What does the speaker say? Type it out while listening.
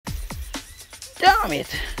Damn it.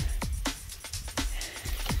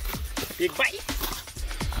 Big bite.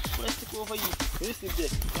 Let's stick over you. Let's stick there.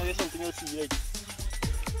 Now there's something else to see, right?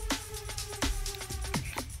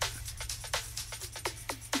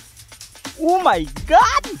 Oh my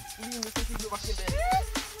God!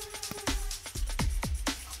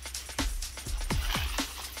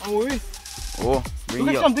 Oh, bring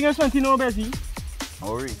look it at up. something else went in over, Beze.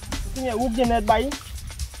 Hurry. Something here, hook the net by.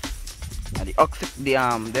 And the oxy,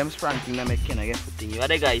 them sprang thing that make I get footing. You are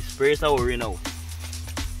the guys, sprays are worry now.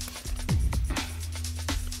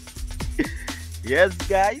 Yes,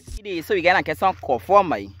 guys. So we gonna get some Coffum,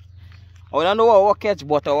 man. I don't know what we catch,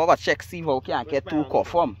 but I will check see if we can get 2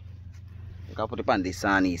 Coffum. You can put it on the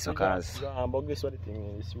sunny, so cause. This what the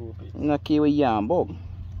thing is, Okay, we yambog.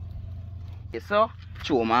 Yes, so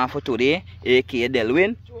show man for today, aka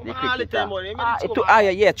Delwin. The cricketer.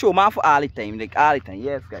 Yeah, show man for all the time, like all the time.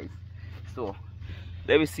 Yes, guys. So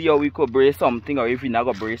let me see how we could brace something, or if we not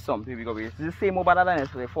gonna brace something, we go brace. Is the same more better than this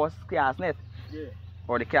for the first cast net? Yeah.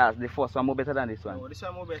 Or the cast, the first one more better than this one? No, this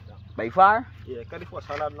one more better. By far? Yeah, because the first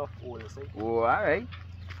one had enough hole, see? Oh, alright.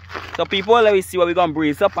 So people, let me see what we gonna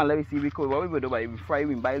brace up and let me see what we go do by fry,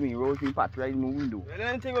 we boil, we roast, we pat right in the window. Well,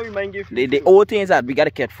 anything we might give The whole thing is that we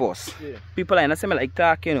gotta catch first. Yeah. People are not saying like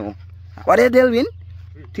talk, you know. What they Delvin?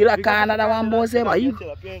 Till I can't another one more say about you.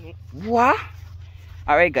 What?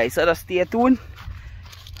 Alright guys, so just stay tuned.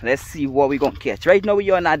 Let's see what we gonna catch. Right now we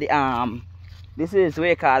are at the this is where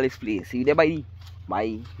you call this place. See there by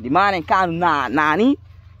the man in called Nani.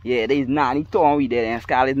 Yeah, there is Nani town we there and it's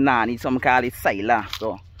called it Nani, some call it Sailor.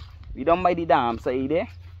 So we done by the dam side there.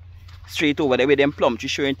 Straight over there with them plum tree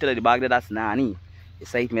showing to the bag that that's Nani.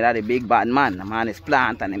 It's like me that the big bad man. The man is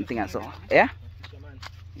plant and everything and so. Yeah?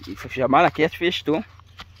 If fisherman I catch fish too.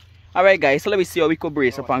 Alright guys, so let me see how we could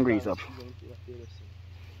brace up and grease up.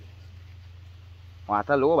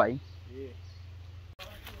 Water low, boy. Yeah.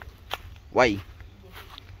 Why?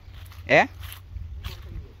 Eh?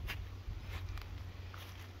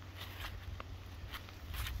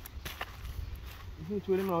 You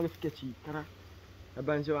show them how to catch it, cara. A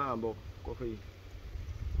bunch of ambo, coffee.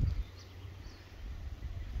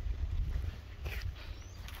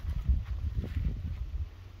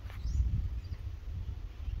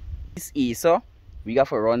 This is so we got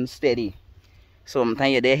to run steady.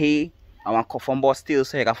 Sometimes you're there here. I want Coffum bus still,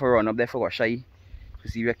 so you got to run up there for a shy to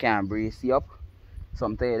see if you can brace you up.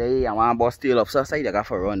 Sometimes they I want bus still up so side you got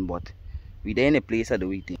to run, but we there in a place of the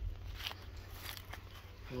waiting.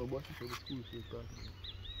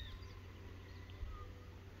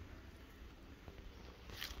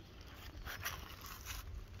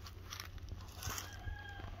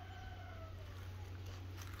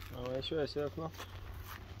 Show yourself now.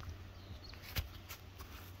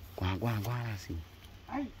 Go on, see.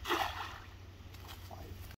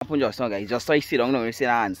 Just now, guys, just try to sit down now and see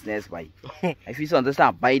the hands next by. If you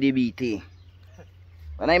understand, by the BT.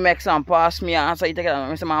 When I make some pass me on, so you take it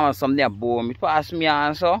and say, "Mama, something about me." Pass me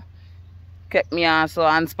on, so. Kept me on, so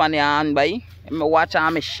hands pan the hand by. And me watch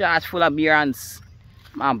on my shots full of beer hands.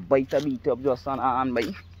 Man, bite a beat up just on the hand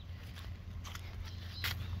by.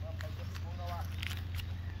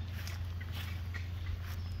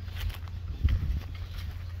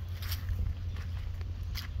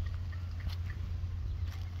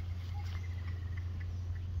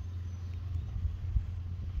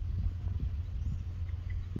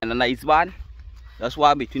 And a nice one. Just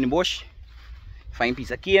walk between the bush. Find piece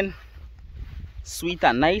of cane. Sweet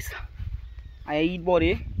and nice. I eat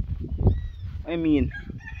body. I mean.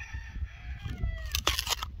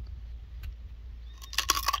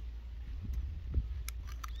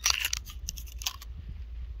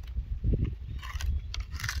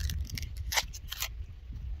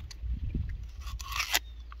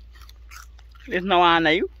 There's no one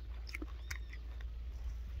now.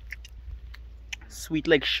 Sweet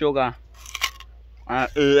like sugar. I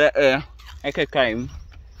can climb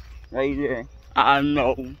right there. I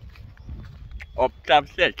know. Up top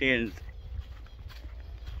settings.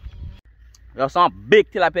 There's some big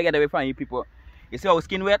tilapia get away from you people. You see how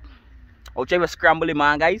skin wet? I'll try to scramble it,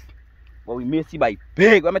 man, guys. But we may see by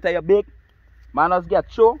big. Let me tell you, big. Man, let's get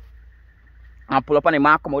show. And pull up on the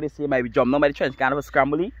man, come out the same. We jump down by the trench, kind of a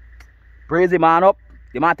scramble it. Praise the man up.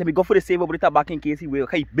 The man tell me go for the save over the back in case he will.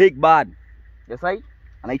 Okay, big bad. That's right.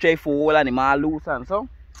 And I try to fall and the man loose and so.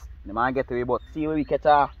 The man get away, but see where we catch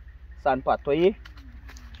a sand pot for you.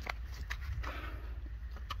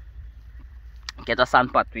 Get a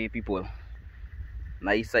sand pot for you people.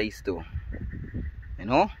 Nice size too. You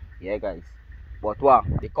know? Yeah guys. But what?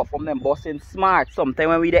 They come from them busting smart. Sometimes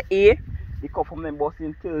when we the A, they come from them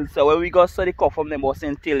busting till. So when we go so they come from them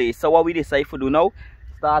busting till A. So what we decide to do now,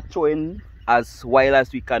 start throwing as wild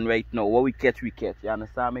as we can right now. What we catch, we catch. You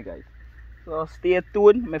understand me, guys? So stay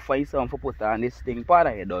tuned. Me find something for put on this thing. Part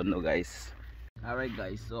I don't know, guys. Alright,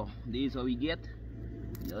 guys. So this is what we get.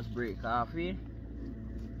 Just break coffee.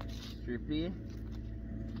 Strip it.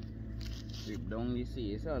 Strip down this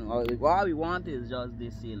here. So what we want is just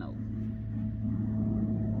this here now.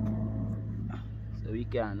 So we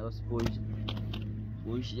can just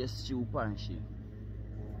push this soup and shit.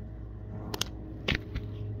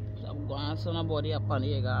 So I'm going to somebody up on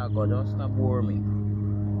here, go just not bore me.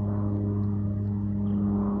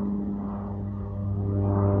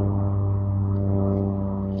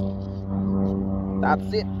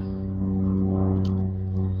 That's it.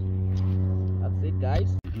 That's it,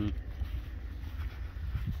 guys.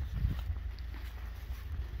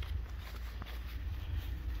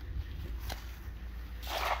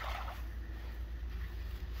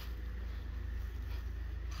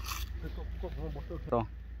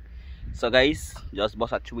 So guys, just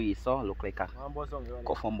bust a tree, so look like a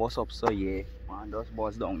Coffum bust up, so yeah. Man, just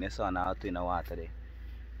bust down this one out in the water there.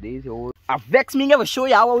 This whole I vex me never show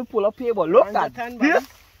you how we pull up here, but look at this.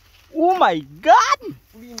 Oh my god!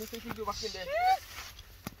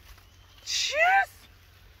 Jeez.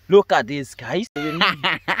 Look at this, guys.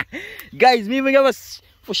 Guys, me even never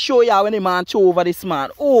for show you when the man throw over this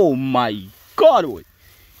man. Oh my god, boy.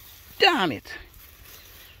 Damn it.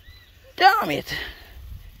 Damn it.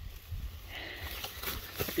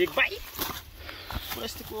 Big bite.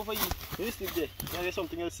 Let's stick over you. Let's stick there. Now there's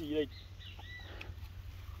something else see, right?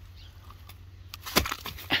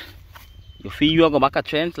 You feel you go back a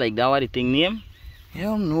trench like that, what the thing name? You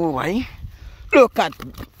don't know why. Look at.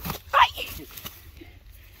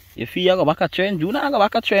 You feel you go back a trench? Do not go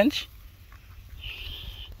back a trench.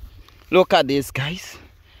 Look at this, guys.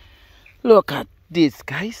 Look at this,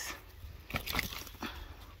 guys.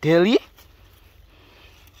 Tell you.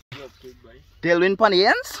 Tailwind pan the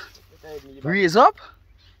ends. Breeze up.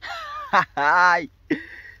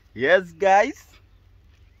 Yes, guys.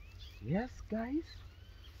 Yes, guys.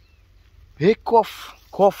 Hey,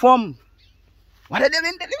 Coffum. What are they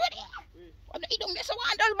doing? What are you doing?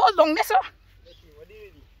 What are you doing?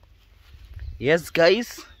 Yes,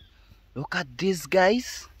 guys. Look at this,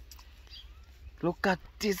 guys. Look at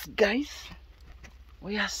this, guys.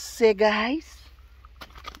 What you say, guys?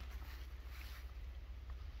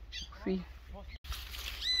 See.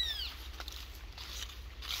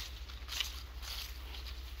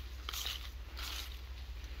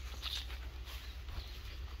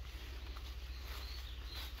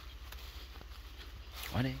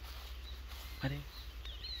 What is? What is?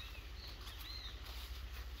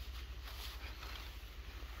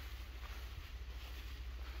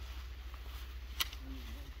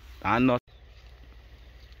 I'm not.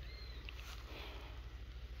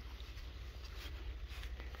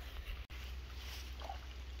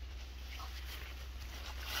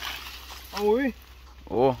 Hurry.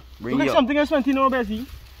 Oh, bring look it at up. something else went in over, Beze.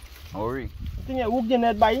 Hurry. I think I hooked the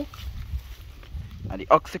net by. And the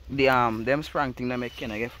oxy, them sprang thing that make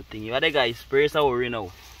can I get for thing. You are the guys, spray so hurry now.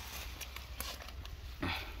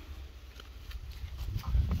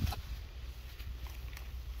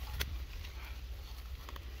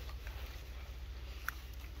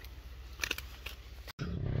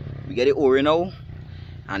 We get the ori now,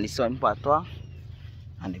 and the sun patwa,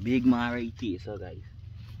 and the big man right here, so guys,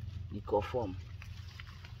 the Coffum.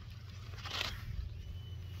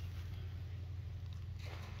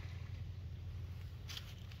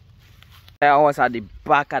 I was at the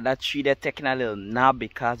back of that tree there taking a little nap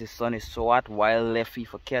because the sun is so hot. While left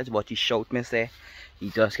for catch, but he showed me say he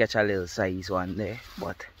just catch a little size one there.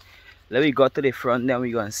 But let me go to the front, then we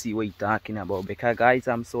gonna see what he's talking about, because guys,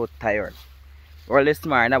 I'm so tired. Well, this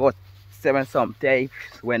morning about 7 something,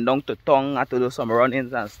 went down to town, had to do some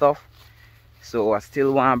runnings and stuff. So I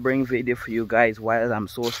still want to bring video for you guys while I'm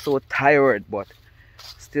so tired, but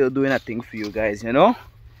still doing a thing for you guys, you know.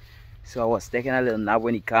 So I was taking a little nap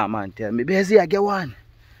when he came and tell me, Beze, I get one.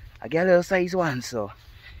 I get a little size one. So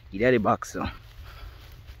he did the back, so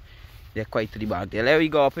they're quite to the back there. Let me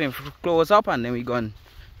go up and close up, and then we go and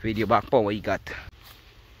video back for what he got.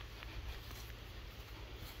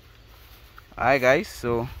 Alright guys,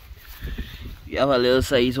 so we have a little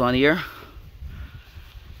size one here.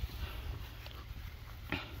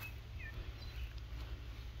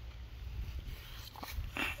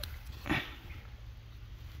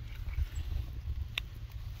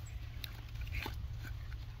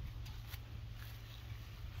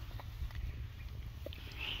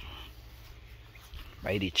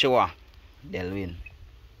 By the Chua, Delwin.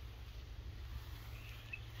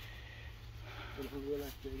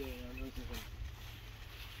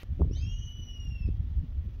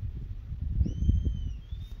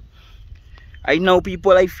 Right now,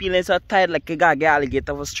 people, I feeling so tired like I gotta get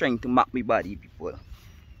alligator for strength to make me body, people.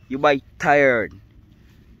 You buy tired.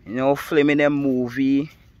 You know, filming them movie,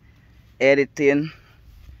 editing.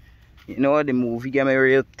 You know, the movie get me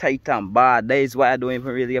real tight and bad. That is why I don't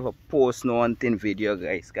even really have a post no hunting video,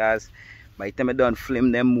 guys. Cause by the time I done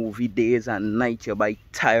film them movie days and night, you buy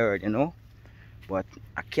tired, you know. But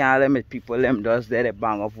I can't limit people them just there they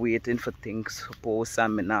bang up waiting for things to post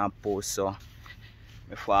and me not post. So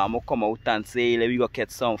before I come out and say let me go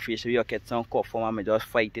get some fish, we go get some Coffum, and me just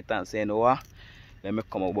fight it and say, you know what? Let me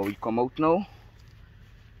come out, but we come out now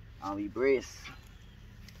and we brace.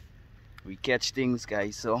 We catch things,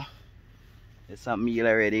 guys. So it's a meal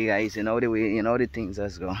already, guys. You know the way, you know the things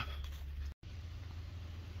as go.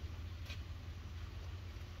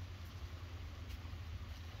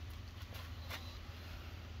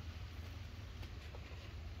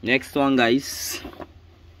 Next one, guys.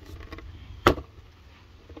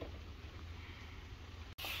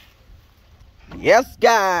 Yes,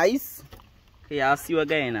 guys. Okay, I'll see what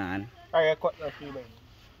going on. I cut that few man.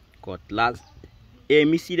 Cutlass. Hey,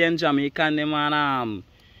 me see them Jamaican them and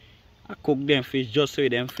I cook them fish just so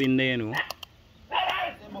them fin there, you know.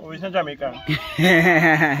 Who is a Jamaican?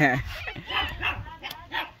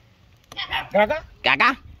 Gaga?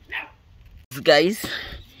 Gaga. Guys,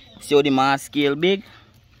 see how the man scale big.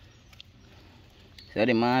 See how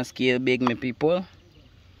the man scale big, my people.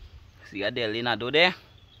 See how the Lina do there.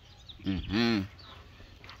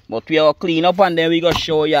 But we will clean up and then we go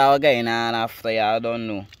show y'all again and after y'all don't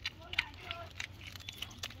know.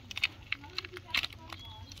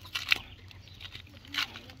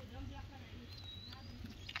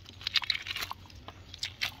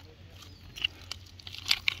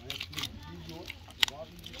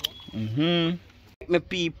 My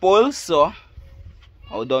people, so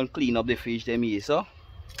I done clean up the fish them here, so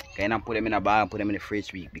kind of put them in a bag and put them in the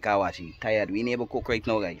fridge week because watch it tired. We never cook right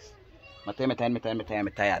now, guys. I'm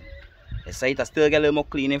tired. The site I still get a little more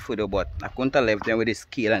cleaning for though, but I couldn't have left them with the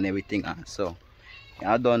scale and everything on. So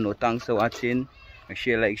I don't know. Thanks for watching. Make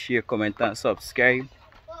sure you like, share, comment and subscribe.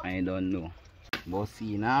 I don't know. But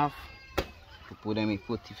see enough to put them in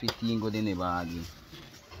 40-15 good in the bag.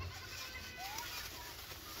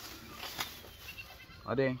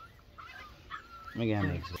 Are they? Let me get a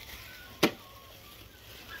mix.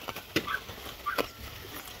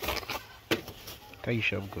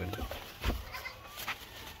 Fish up good.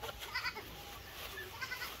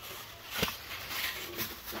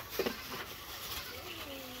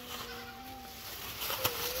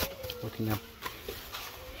 Looking up.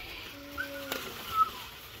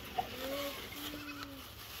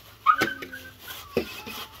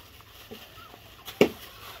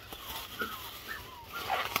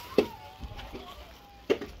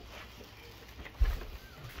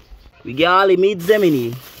 We get all the meats them in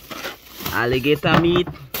here. Alligator meat,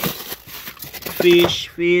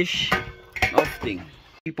 fish, nothing.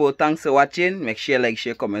 People, thanks for watching. Make sure you like,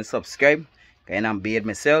 share, comment, subscribe. Kind of bathe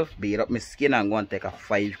myself, bathe up my skin and go and take a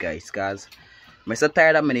 5, guys. Cause I'm so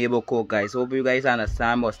tired of my neighbor cook, guys. Hope you guys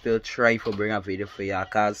understand, but still try to bring a video for you.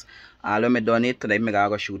 Cause all of me done it today, I gotta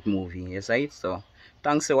go shoot movie. Yes, right? So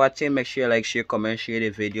thanks for watching. Make sure you like, share, comment, share the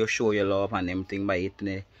video, show your love and everything by hitting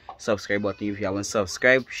the subscribe button if you haven't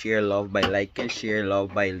subscribed. Share love by liking, share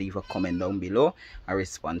love by leave a comment down below. I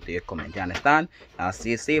respond to your comment. You understand? Now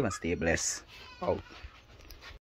stay safe and stay blessed. Out.